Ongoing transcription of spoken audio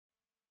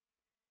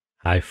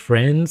Hi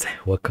friends,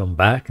 welcome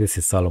back. This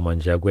is Solomon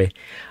Jagwe.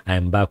 I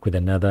am back with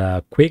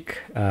another quick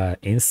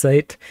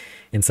insight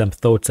and some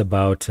thoughts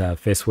about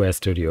Faceware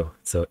Studio.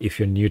 So if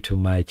you're new to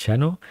my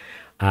channel,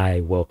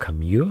 I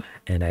welcome you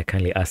and I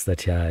kindly ask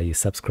that you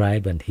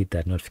subscribe and hit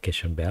that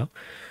notification bell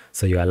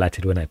so you're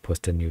alerted when I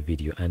post a new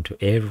video. And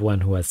to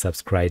everyone who has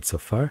subscribed so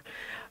far,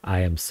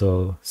 I am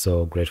so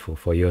grateful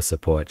for your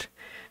support.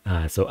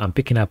 So I'm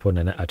picking up on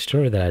a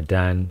tutorial that I've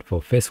done for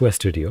Faceware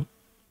Studio.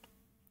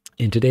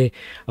 And today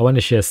I want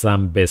to share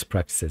some best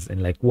practices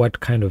and like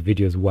what kind of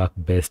videos work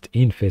best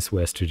in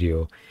Faceware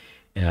Studio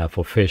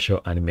for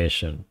facial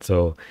animation.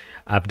 So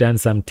I've done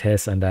some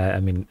tests and there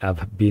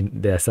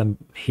are some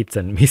hits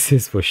and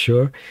misses for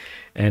sure.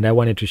 And I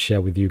wanted to share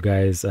with you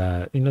guys,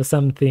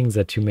 some things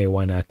that you may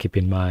want to keep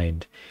in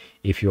mind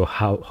if you're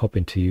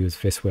hoping to use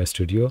Faceware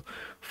Studio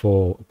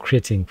for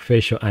creating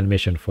facial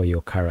animation for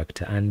your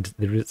character. And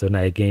the reason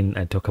I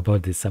talk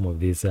about some of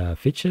these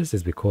features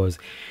is because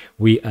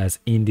we as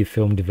indie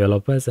film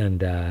developers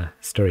and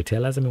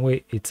storytellers,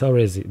 it's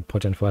always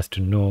important for us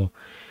to know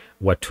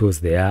what tools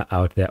there are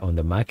out there on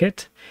the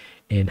market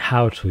and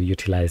how to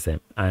utilize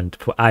them. And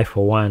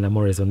for one, I'm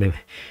always on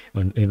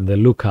the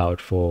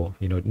lookout for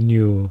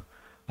new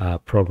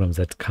programs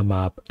that come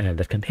up and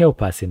that can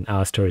help us in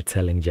our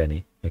storytelling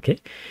journey.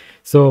 Okay,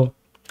 so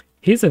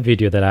here's a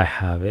video that I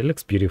have. It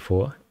looks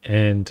beautiful,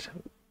 and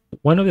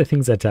one of the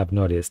things that I've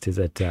noticed is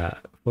that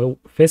for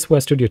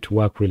Faceware Studio to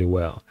work really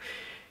well,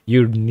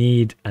 you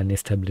need an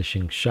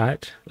establishing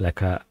shot,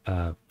 like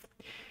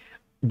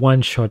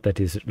one shot that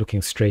is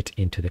looking straight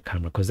into the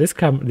camera. Because this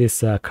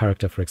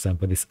character, for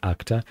example, this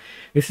actor,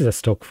 this is a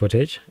stock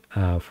footage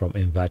from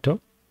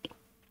Envato.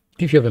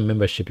 If you have a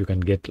membership, you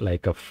can get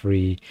like a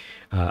free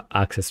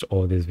access to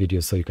all these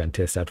videos so you can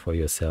test out for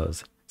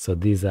yourselves. So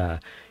these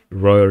are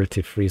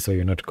royalty free, so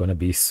you're not going to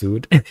be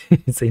sued.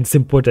 It's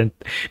important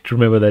to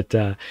remember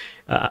that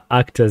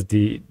actors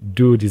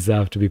do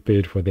deserve to be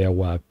paid for their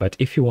work. But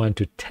if you want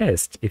to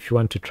test, if you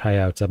want to try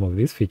out some of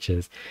these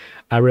features,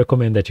 I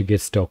recommend that you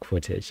get stock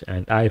footage.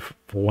 And I, for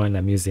one,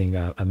 I'm using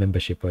a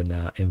membership on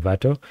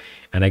Envato,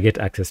 and I get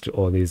access to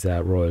all these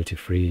royalty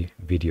free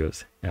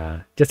videos.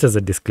 Just as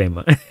a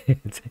disclaimer.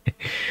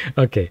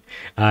 Okay,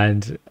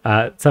 and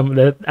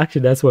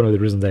actually that's one of the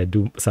reasons I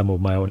do some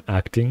of my own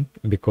acting,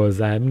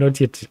 because I'm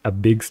not yet a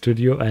big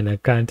studio and I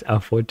can't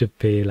afford to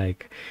pay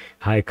like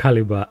high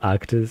caliber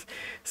actors,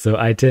 so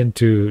I tend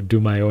to do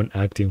my own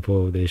acting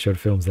for the short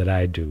films that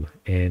I do,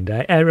 and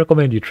I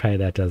recommend you try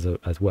that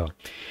as well.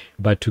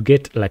 But to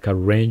get like a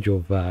range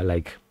of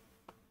like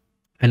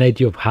an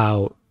idea of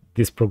how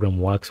this program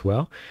works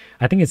well,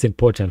 I think it's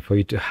important for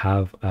you to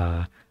have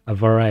a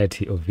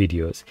variety of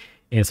videos.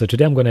 And so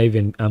today I'm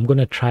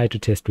gonna try to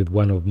test with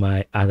one of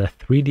my other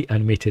 3D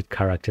animated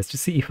characters to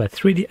see if a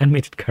 3D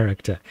animated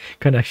character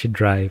can actually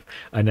drive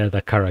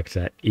another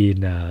character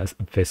in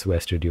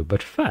Faceware Studio.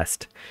 But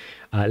first,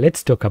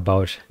 let's talk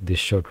about this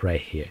shot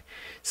right here.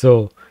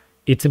 So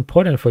it's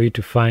important for you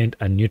to find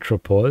a neutral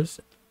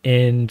pose.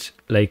 And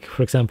like,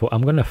 for example,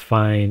 I'm gonna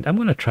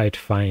try to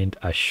find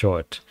a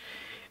shot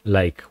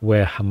like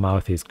where her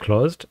mouth is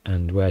closed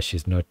and where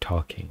she's not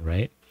talking,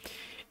 right?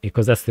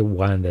 Because that's the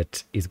one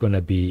that is going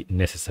to be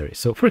necessary.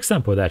 So for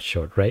example, that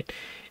shot, right,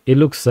 it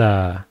looks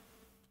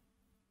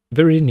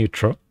very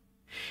neutral,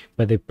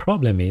 but the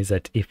problem is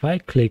that if I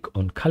click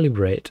on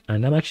calibrate,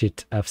 and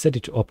I've set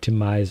it to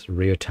optimize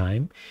real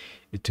time,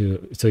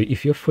 so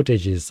if your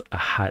footage is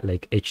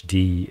like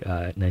HD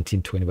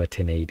 1920 by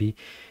 1080,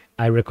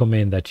 I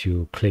recommend that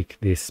you click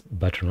this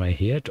button right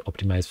here to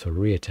optimize for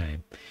real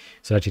time,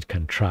 so that it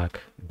can track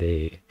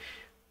the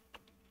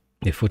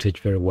footage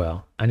very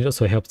well. And it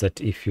also helps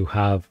that if you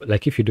have,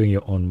 like, if you're doing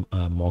your own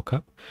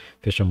mocap,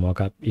 facial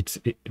mocap, it's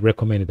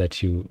recommended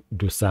that you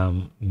do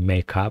some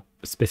makeup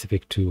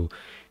specific to,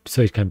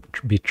 so it can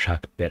be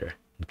tracked better.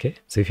 Okay,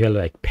 so if you have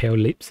like pale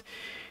lips,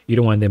 you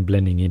don't want them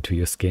blending into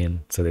your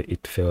skin so that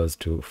it fails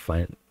to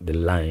find the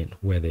line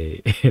where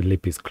the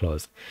lip is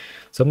closed.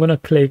 So I'm going to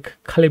click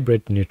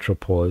calibrate neutral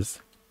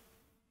pose,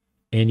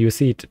 and you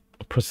see it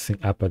processing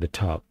up at the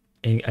top.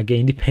 And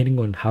again, depending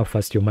on how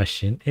fast your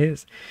machine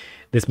is,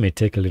 this may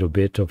take a little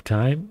bit of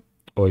time,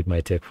 or it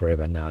might take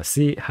forever. Now,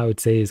 see how it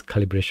says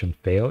calibration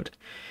failed?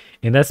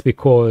 And that's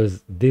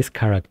because this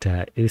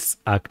actor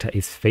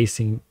is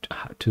facing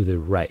to the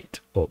right,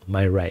 or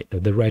my right, or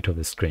the right of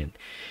the screen.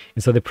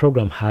 And so the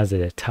program has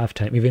a tough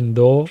time, even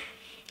though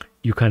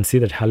you can see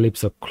that her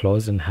lips are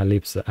closed and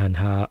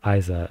her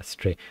eyes are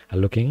straight,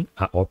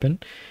 are open.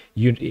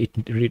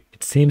 It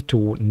seems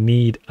to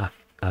need a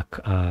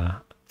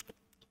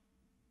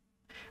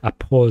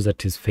pose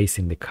that is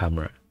facing the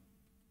camera.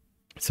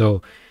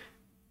 So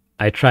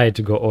I try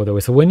to go all the way.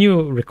 So when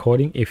you're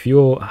recording, if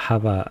you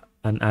have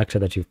an actor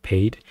that you've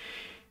paid,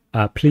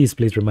 please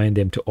remind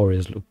them to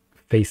always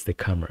face the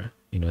camera,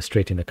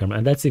 straight in the camera.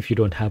 And that's if you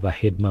don't have a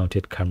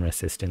head-mounted camera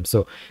system.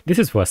 So this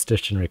is for a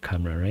stationary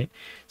camera, right?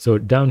 So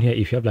down here,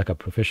 if you have like a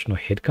professional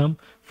head cam,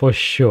 for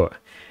sure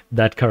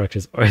that character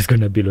is always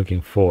going to be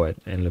looking forward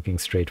and looking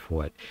straight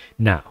forward.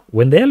 Now,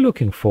 when they're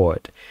looking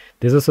forward,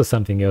 there's also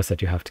something else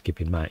that you have to keep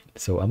in mind.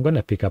 So I'm going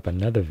to pick up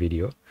another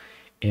video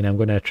and I'm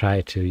going to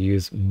try to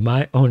use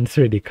my own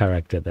 3D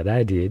character that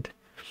I did.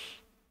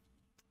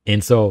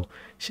 And so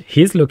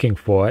he's looking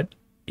forward,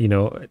 you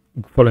know,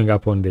 following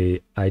up on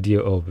the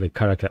idea of the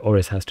character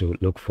always has to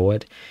look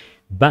forward.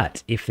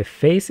 But if the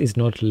face is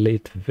not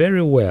lit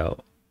very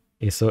well,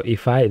 so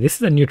if this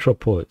is a neutral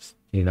pose,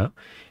 you know,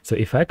 so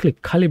if I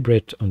click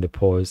calibrate on the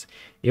pose,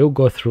 it will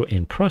go through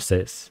and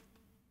process,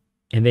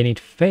 and then it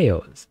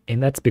fails.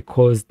 And that's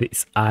because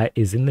this eye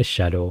is in the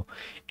shadow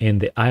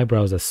and the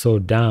eyebrows are so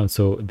down.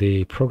 So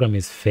the program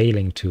is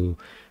failing to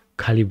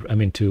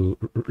to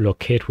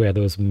locate where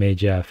those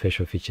major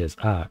facial features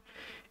are.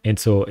 And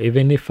so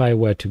even if I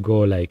were to go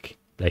like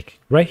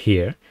right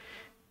here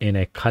and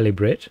I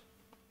calibrate,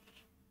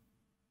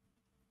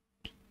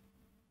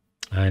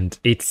 and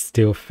it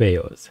still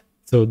fails.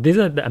 So these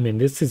are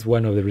this is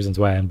one of the reasons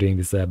why I'm doing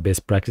this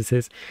best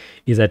practices,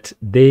 is that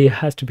there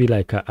has to be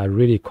like a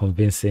really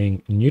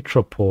convincing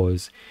neutral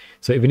pose.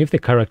 So even if the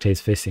character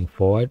is facing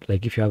forward,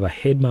 like if you have a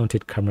head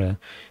mounted camera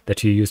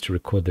that you use to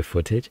record the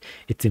footage,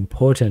 it's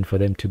important for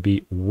them to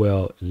be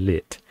well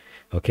lit.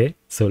 Okay,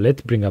 so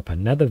let's bring up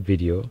another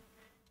video,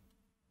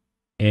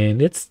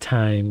 and let's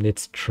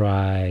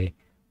try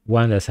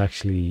one that's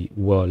actually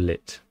well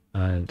lit,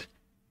 and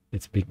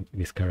let's pick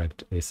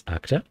this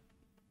actor.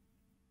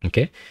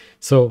 Okay,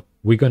 so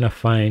we're gonna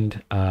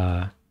find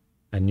a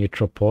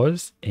neutral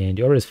pose, and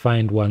you always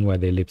find one where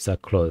the lips are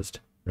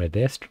closed right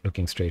there,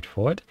 looking straight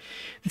forward.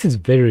 This is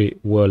very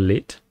well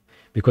lit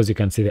because you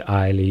can see the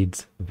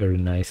eyelids very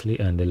nicely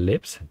and the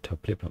lips,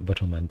 top lip,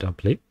 bottom and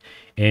top lip,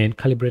 and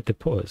calibrate the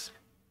pose.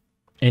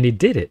 And it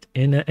did it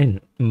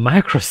in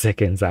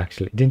microseconds.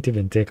 Actually, it didn't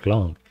even take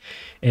long.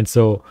 And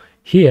so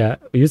here,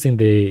 using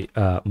the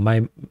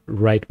my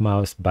right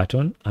mouse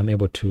button, I'm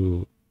able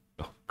to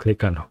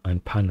click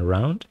and pan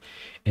around,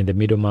 and the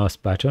middle mouse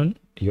button,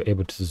 you're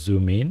able to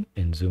zoom in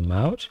and zoom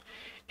out,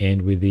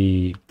 and with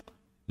the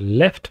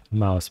left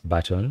mouse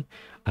button,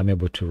 I'm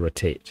able to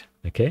rotate.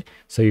 Okay,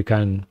 so you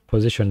can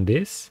position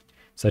this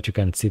so that you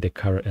can see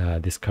the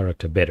this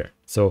character better.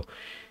 So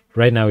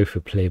right now, if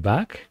we play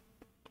back,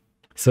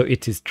 so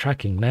it is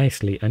tracking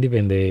nicely, and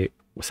even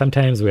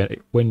sometimes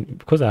when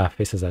because our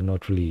faces are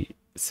not really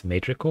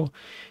symmetrical,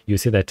 you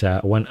see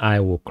that one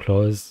eye will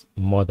close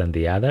more than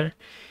the other,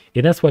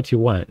 and that's what you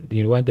want.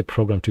 You want the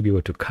program to be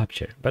able to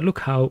capture. But look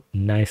how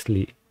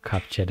nicely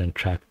captured and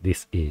tracked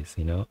this is,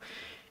 you know,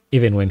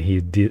 even when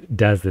he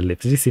does the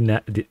lips. Did you see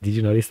that? Did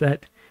you notice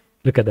that?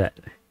 Look at that.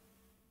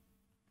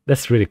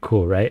 That's really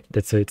cool, right?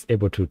 So it's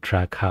able to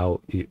track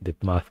how the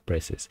mouth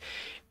presses.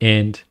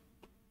 And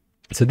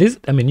so this,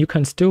 you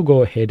can still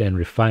go ahead and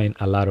refine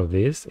a lot of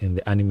this in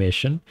the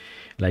animation,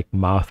 like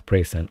mouth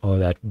press and all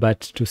that.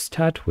 But to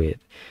start with,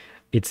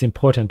 it's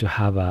important to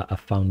have a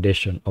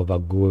foundation of a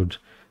good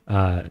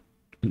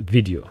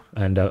video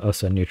and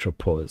also a neutral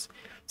pose.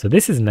 So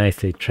this is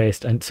nicely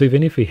traced. And so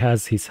even if he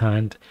has his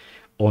hand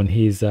on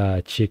his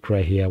cheek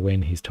right here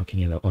when he's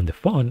talking on the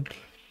phone,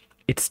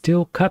 it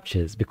still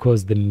captures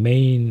because the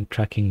main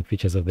tracking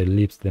features of the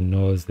lips, the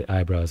nose, the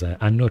eyebrows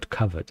are not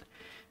covered.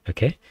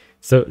 Okay,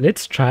 so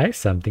let's try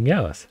something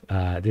else.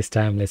 This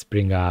time let's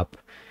bring up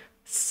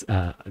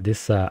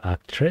this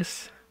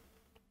actress.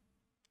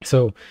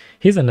 So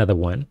here's another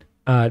one.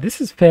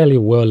 This is fairly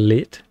well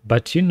lit,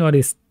 but you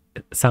notice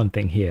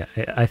something here.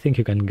 I think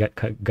you can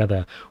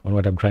gather on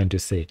what I'm trying to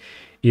say,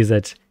 is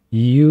that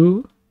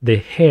the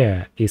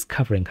hair is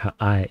covering her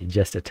eye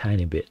just a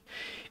tiny bit,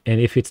 and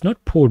if it's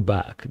not pulled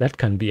back, that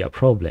can be a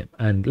problem.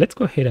 And let's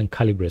go ahead and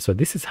calibrate. So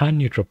this is her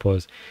neutral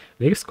pose.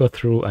 Let's go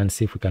through and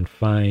see if we can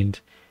find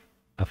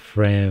a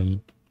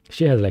frame.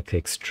 She has like the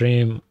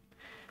extreme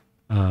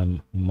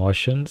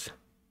motions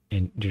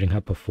during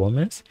her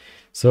performance.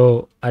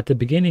 So at the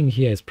beginning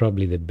here is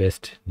probably the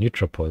best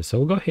neutral pose. So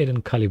we'll go ahead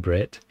and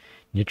calibrate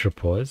neutral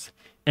pose,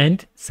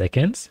 and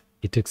seconds.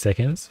 It took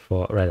seconds,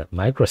 for rather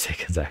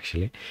microseconds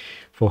actually,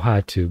 for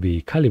her to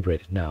be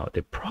calibrated. Now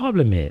the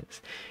problem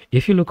is,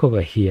 if you look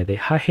over here,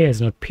 her hair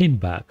is not pinned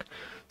back.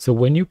 So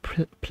when you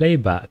play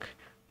back,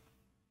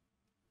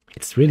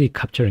 it's really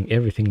capturing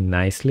everything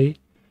nicely,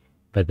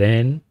 but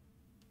then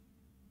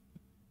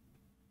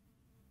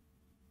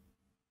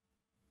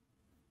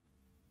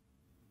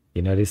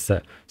you notice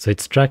so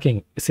it's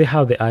tracking. See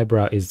how the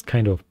eyebrow is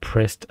kind of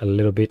pressed a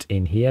little bit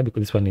in here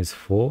because this one is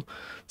full.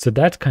 So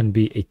that can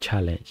be a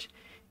challenge,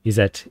 is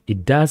that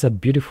it does a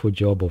beautiful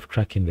job of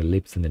tracking the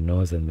lips and the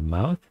nose and the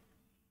mouth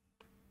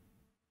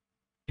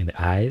and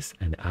the eyes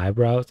and the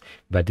eyebrows,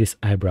 but this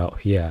eyebrow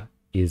here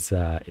is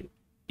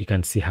you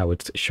can see how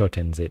it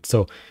shortens it.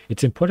 So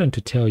it's important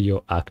to tell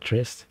your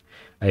actress,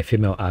 a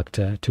female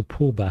actor, to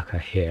pull back her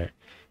hair,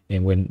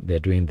 and when they're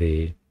doing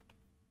the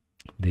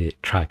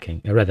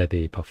tracking, or rather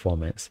the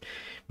performance.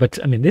 But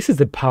this is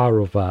the power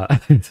of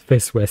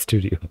Faceware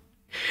Studio.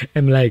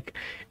 And like,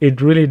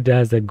 it really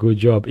does a good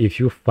job if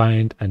you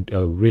find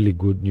a really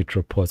good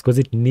neutral pose, because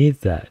it needs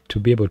that to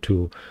be able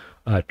to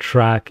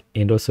track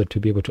and also to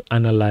be able to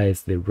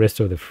analyze the rest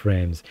of the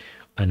frames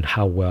and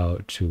how well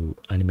to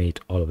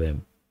animate all of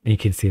them. And you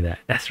can see that.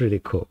 That's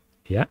really cool.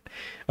 Yeah.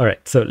 All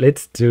right. So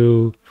let's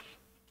do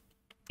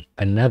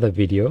another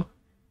video.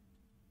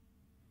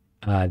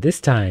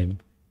 This time,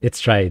 let's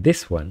try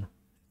this one.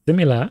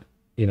 Similar,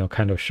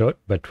 kind of short,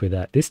 but with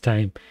that, this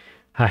time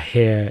her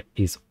hair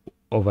is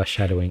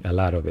overshadowing a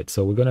lot of it.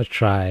 So we're going to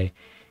try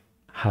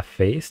her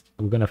face.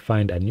 We're going to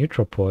find a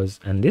neutral pose,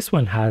 and this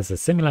one has a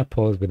similar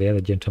pose with the other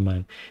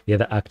gentleman, the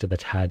other actor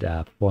that had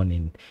a phone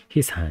in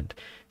his hand.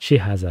 She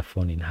has a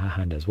phone in her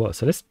hand as well.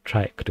 So let's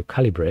try to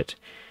calibrate,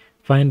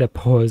 find a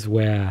pose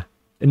where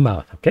the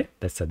mouth, okay,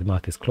 that's the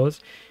mouth is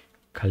closed,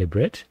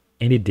 calibrate,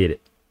 and it did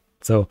it.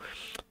 So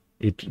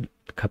it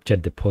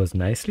captured the pose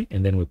nicely,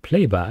 and then we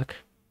play back.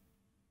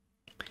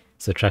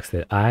 So it tracks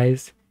the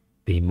eyes,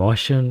 the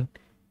emotion,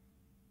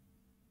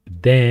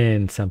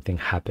 then something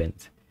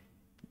happens.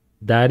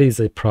 That is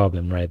a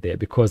problem right there,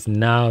 because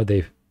now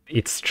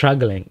it's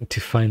struggling to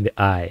find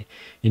the eye,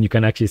 and you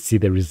can actually see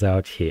the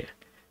result here.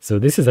 So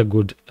this is a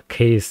good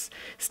case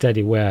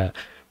study where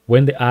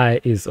when the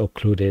eye is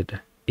occluded,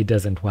 it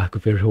doesn't work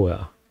very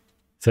well.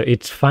 So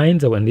it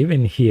finds, and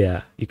even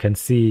here you can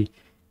see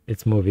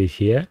it's moving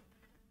here.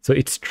 So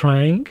it's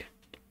trying,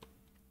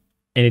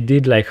 and it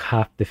did like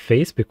half the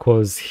face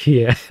because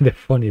here the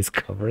phone is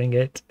covering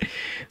it.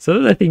 So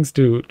those are things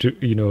to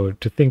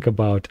think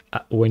about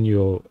when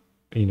you're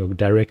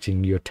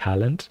directing your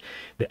talent,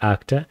 the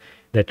actor,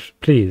 that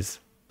please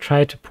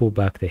try to pull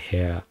back the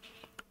hair,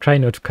 try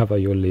not to cover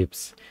your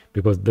lips,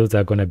 because those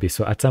are going to be,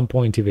 so at some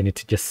point even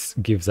it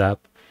just gives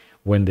up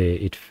when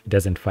it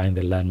doesn't find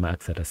the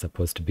landmarks that are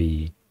supposed to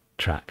be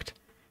tracked.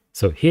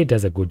 So here it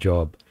does a good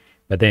job,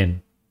 but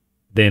then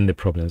the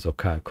problems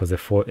occur because the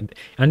phone,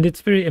 and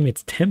it's very,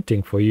 it's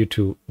tempting for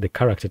the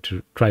character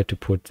to try to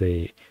put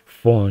the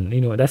phone,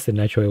 that's the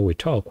natural way we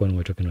talk when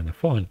we're talking on the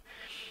phone.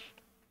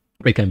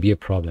 It can be a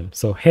problem.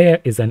 So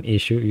hair is an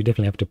issue. You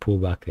definitely have to pull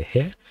back the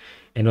hair,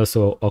 and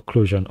also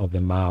occlusion of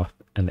the mouth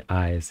and the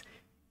eyes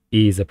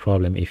is a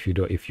problem if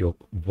your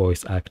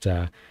voice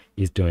actor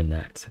is doing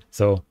that.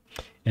 So,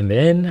 and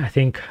then I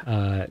think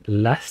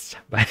last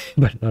but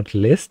not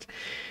least,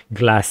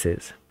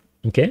 glasses.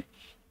 Okay,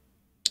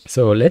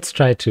 so let's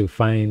try to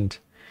find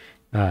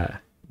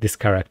this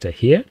character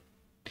here,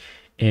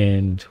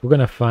 and we're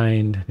gonna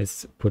find,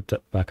 let's put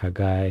back a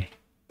guy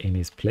in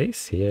his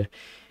place here.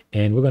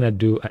 And we're going to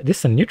do, this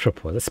is a neutral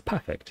pose. That's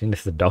perfect. And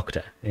this is a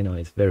doctor,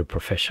 it's very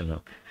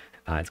professional.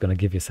 It's going to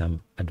give you some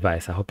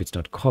advice. I hope it's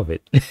not COVID.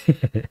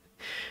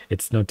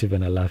 It's not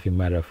even a laughing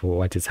matter for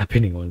what is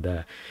happening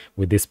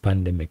with this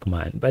pandemic,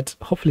 man. But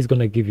hopefully it's going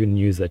to give you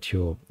news that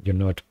you're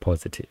not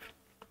positive.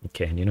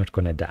 Okay, and you're not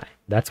going to die.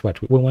 That's what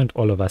we want,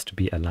 all of us to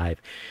be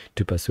alive,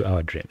 to pursue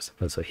our dreams.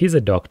 So he's a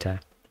doctor.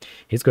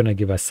 He's going to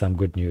give us some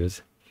good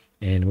news.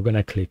 And we're going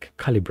to click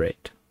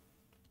calibrate.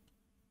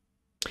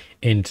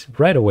 And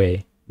right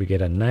away, we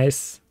get a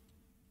nice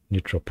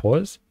neutral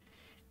pose,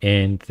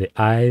 and the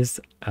eyes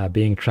are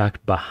being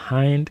tracked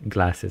behind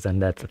glasses,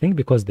 and that's, I think,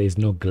 because there's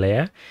no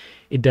glare,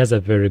 it does a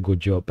very good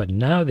job. But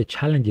now the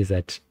challenge is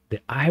that the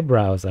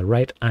eyebrows are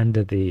right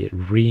under the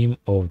rim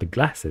of the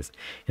glasses,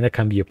 and that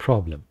can be a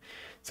problem.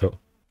 So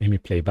let me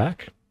play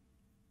back.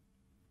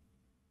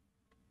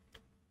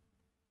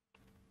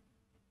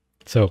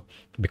 So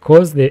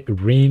because the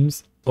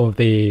rims of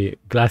the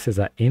glasses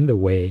are in the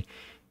way,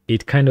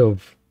 it kind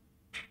of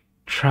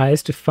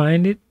tries to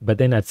find it, but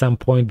then at some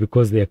point,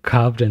 because they're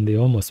curved and they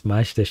almost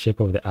match the shape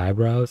of the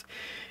eyebrows,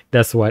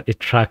 that's what it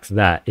tracks.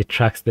 That it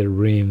tracks the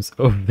rims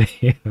of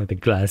the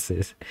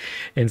glasses,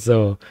 and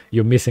so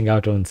you're missing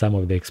out on some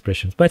of the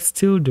expressions, but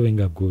still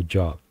doing a good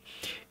job.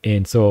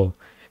 And so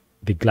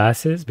the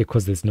glasses,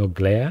 because there's no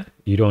glare,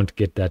 you don't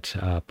get that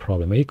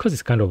problem, because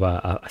it's kind of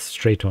a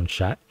straight on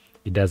shot.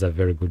 It does a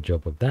very good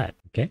job of that.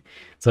 Okay,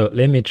 so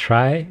let me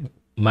try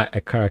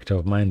a character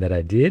of mine that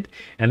I did,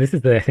 and this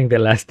is I think the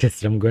last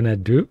test I'm gonna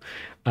do.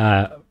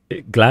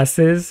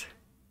 Glasses,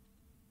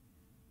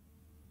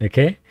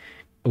 okay,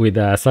 with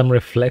some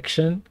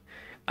reflection,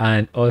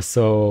 and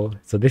also,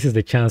 so this is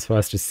the chance for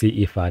us to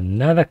see if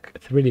another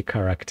 3D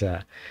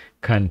character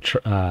can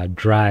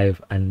drive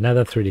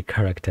another 3D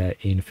character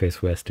in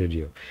Faceware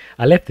Studio.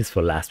 I left this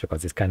for last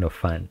because it's kind of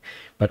fun,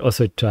 but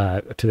also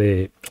to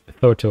the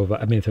thought of,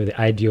 to the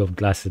idea of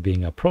glasses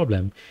being a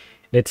problem,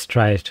 let's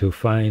try to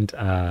find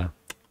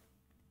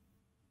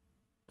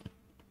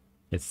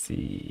let's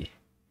see.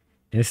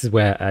 And this is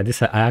where I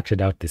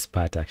acted out this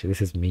part. Actually,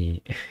 this is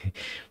me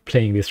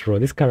playing this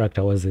role. This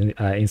character was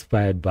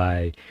inspired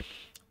by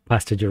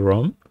Pastor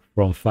Jerome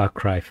from Far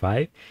Cry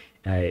 5.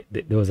 There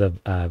was a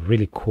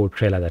really cool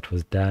trailer that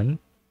was done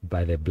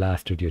by the Blur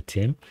Studio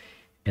team,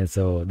 and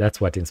so that's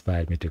what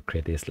inspired me to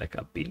create this. Like,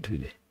 I've been to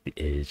the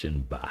edge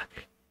and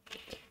back.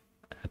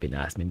 I've been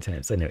asked many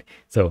times. Anyway,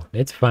 so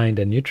let's find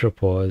a neutral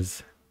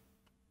pose.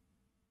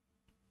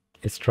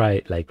 Let's try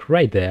it like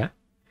right there.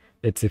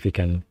 Let's see if we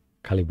can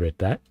calibrate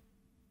that.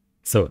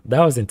 So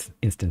that was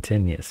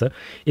instantaneous. So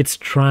it's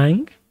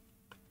trying,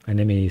 and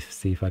let me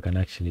see if I can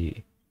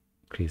actually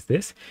increase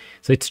this.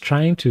 So it's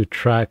trying to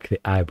track the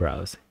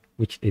eyebrows,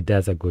 which it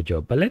does a good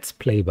job. But let's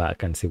play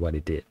back and see what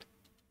it did.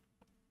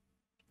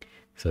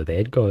 So there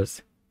it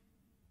goes.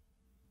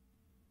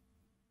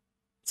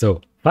 So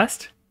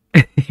first,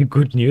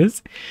 good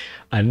news,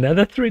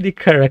 another 3D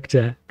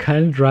character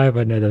can drive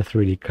another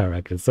 3D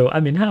character. So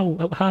I mean,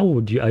 how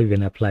would you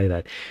even apply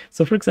that?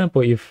 So for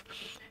example, if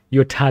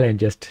your talent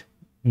just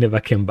never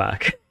came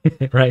back,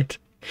 right?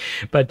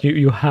 But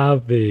you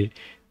have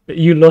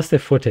you lost the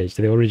footage,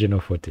 the original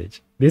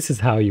footage. This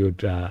is how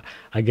you'd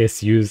I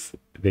guess use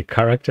the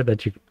character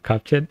that you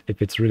captured,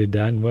 if it's really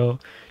done well,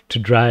 to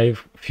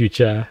drive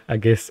future, I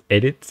guess,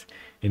 edits,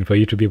 and for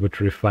you to be able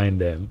to refine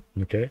them.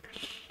 Okay,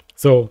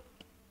 so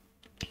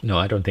no,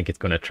 I don't think it's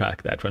going to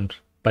track that one,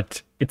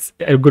 but it's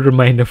a good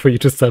reminder for you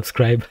to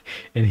subscribe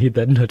and hit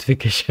that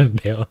notification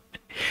bell.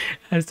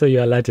 And so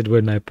you're alerted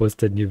when I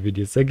posted new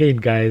videos. So again,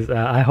 guys,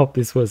 I hope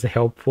this was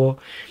helpful,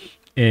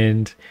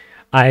 and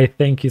I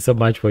thank you so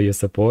much for your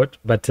support.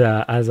 But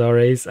as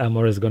always, I'm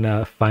always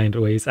gonna find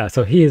ways.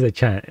 So here's a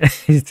chance.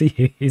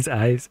 See his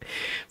eyes.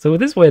 So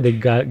this is where the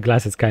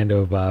glasses kind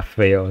of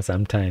fail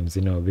sometimes,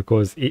 you know,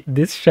 because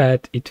this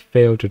shot, it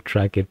failed to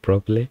track it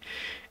properly.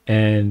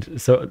 And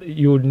so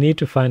you would need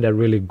to find a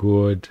really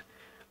good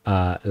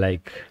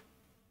like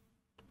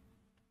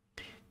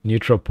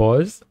neutral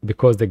pose,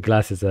 because the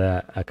glasses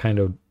are kind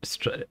of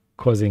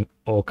causing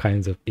all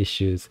kinds of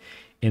issues.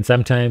 And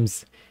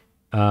sometimes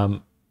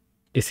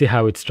you see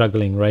how it's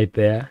struggling right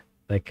there,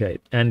 like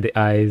and the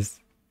eyes,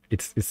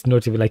 it's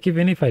not even like,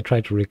 even if I try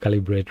to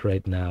recalibrate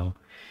right now,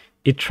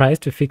 it tries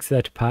to fix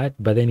that part,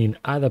 but then in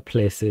other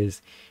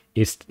places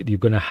you're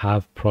gonna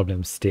have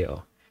problems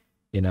still,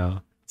 you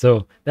know.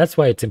 So that's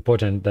why it's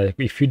important that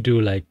if you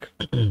do like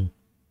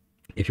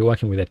if you're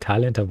working with a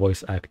talent, a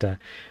voice actor,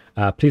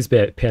 please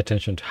pay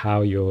attention to how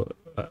you're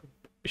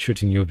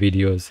shooting your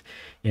videos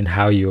and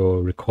how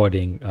you're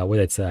recording,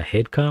 whether it's a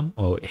head cam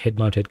or head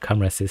mounted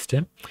camera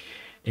system.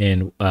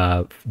 And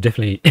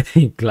definitely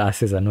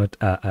glasses are not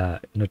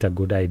a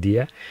good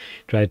idea.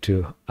 Try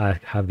to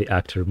have the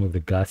actor remove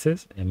the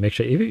glasses, and make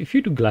sure if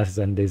you do glasses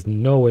and there's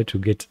no way to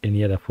get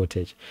any other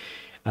footage,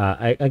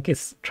 I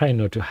guess try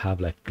not to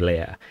have like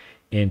glare,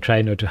 and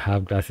try not to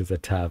have glasses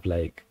that have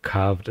like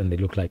carved and they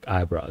look like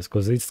eyebrows,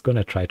 because it's going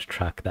to try to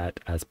track that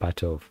as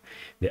part of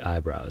the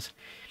eyebrows.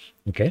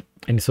 Okay,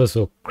 and it's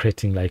also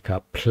creating like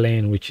a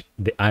plane which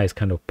the eyes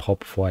kind of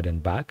pop forward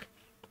and back.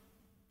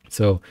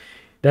 So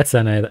that's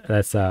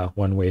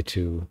one way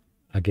to,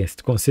 I guess,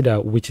 to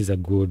consider which is a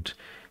good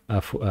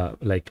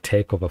like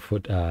take of a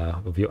foot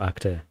of your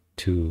actor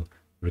to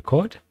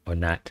record or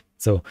not.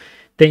 So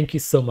thank you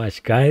so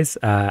much, guys.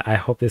 I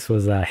hope this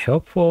was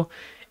helpful.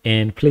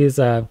 And please,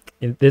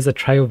 there's a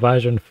trial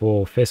version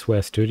for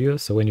Faceware Studio,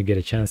 so when you get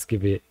a chance,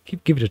 give it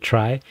a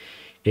try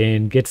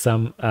and get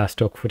some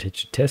stock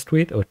footage to test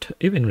with, or to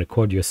even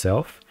record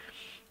yourself.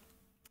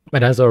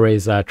 But as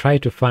always, try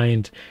to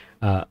find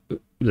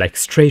like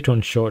straight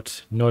on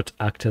shots, not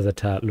actors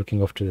that are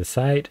looking off to the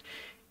side.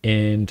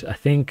 And I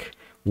think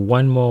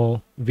one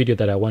more video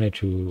that I wanted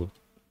to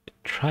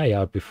try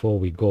out before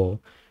we go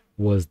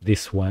was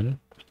this one.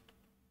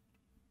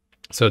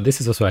 So this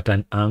is also at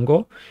an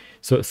angle,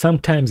 so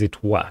sometimes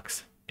it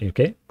works.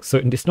 Okay, so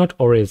it's not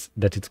always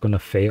that it's gonna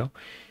fail,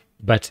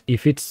 but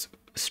if it's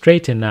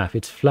straight enough,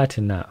 it's flat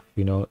enough,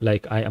 you know,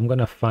 like I'm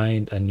gonna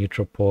find a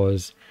neutral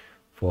pose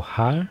for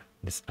her,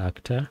 this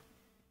actor.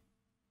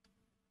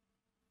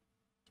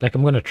 Like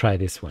I'm gonna try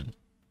this one,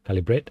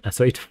 calibrate, and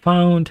so it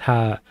found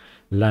her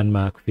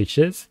landmark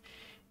features,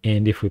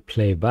 and if we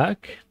play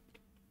back,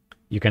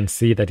 you can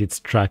see that it's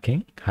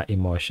tracking her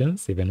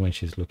emotions even when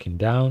she's looking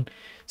down.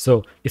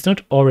 So it's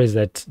not always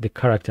that the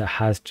character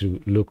has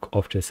to look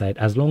off to the side,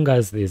 as long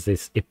as there's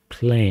a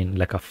plane,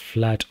 like a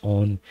flat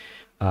on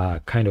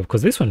kind of,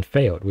 because this one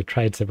failed. We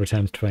tried several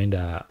times to find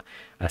a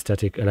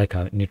static, like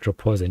a neutral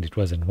pose, and it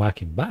wasn't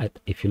working. But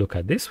if you look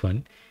at this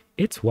one,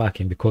 it's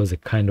working, because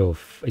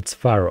it's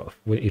far off.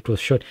 It was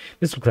shot,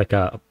 this looks like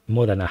a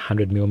more than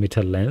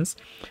 100mm lens,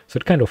 so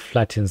it kind of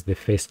flattens the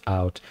face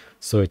out,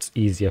 so it's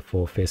easier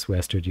for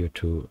Faceware Studio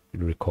to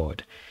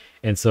record.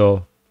 And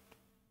so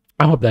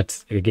I hope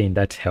that, again,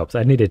 that helps.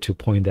 I needed to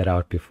point that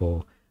out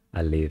before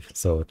I leave.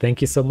 So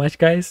thank you so much,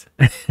 guys.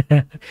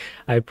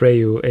 I pray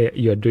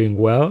you're doing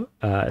well.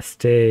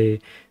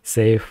 Stay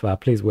safe.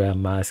 Please wear a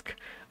mask.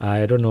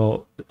 I don't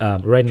know,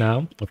 right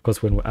now, of course,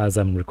 as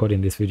I'm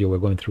recording this video, we're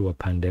going through a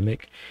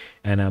pandemic,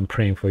 and I'm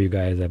praying for you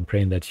guys. I'm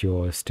praying that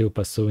you're still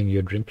pursuing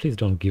your dream. Please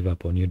don't give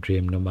up on your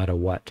dream, no matter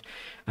what.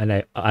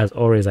 And as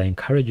always, I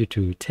encourage you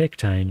to take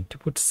time to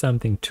put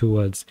something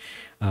towards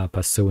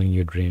pursuing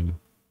your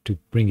dream, to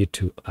bring it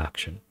to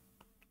action.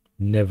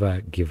 Never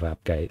give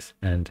up, guys.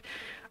 And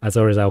as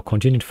always, I'll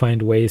continue to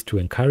find ways to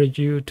encourage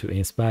you, to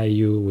inspire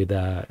you with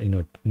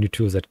new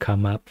tools that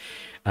come up.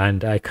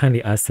 And I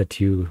kindly ask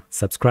that you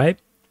subscribe,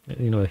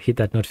 hit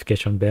that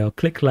notification bell,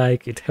 click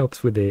like. It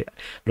helps with the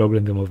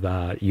algorithm of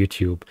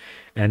YouTube.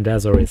 And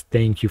as always,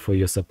 thank you for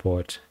your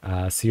support.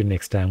 See you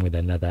next time with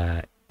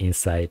another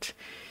insight.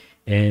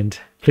 And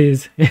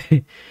please,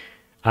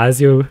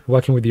 as you're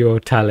working with your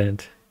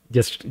talent,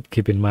 just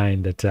keep in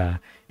mind that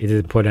it is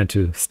important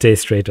to stay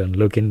straight on,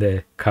 look in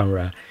the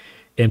camera,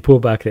 and pull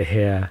back the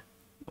hair,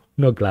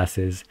 no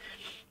glasses,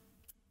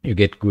 you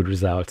get good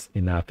results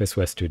in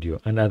Faceware Studio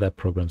and other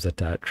programs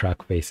that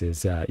track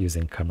faces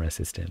using camera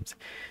systems.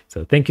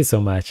 So thank you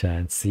so much,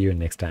 and see you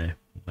next time.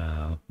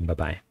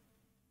 Bye-bye.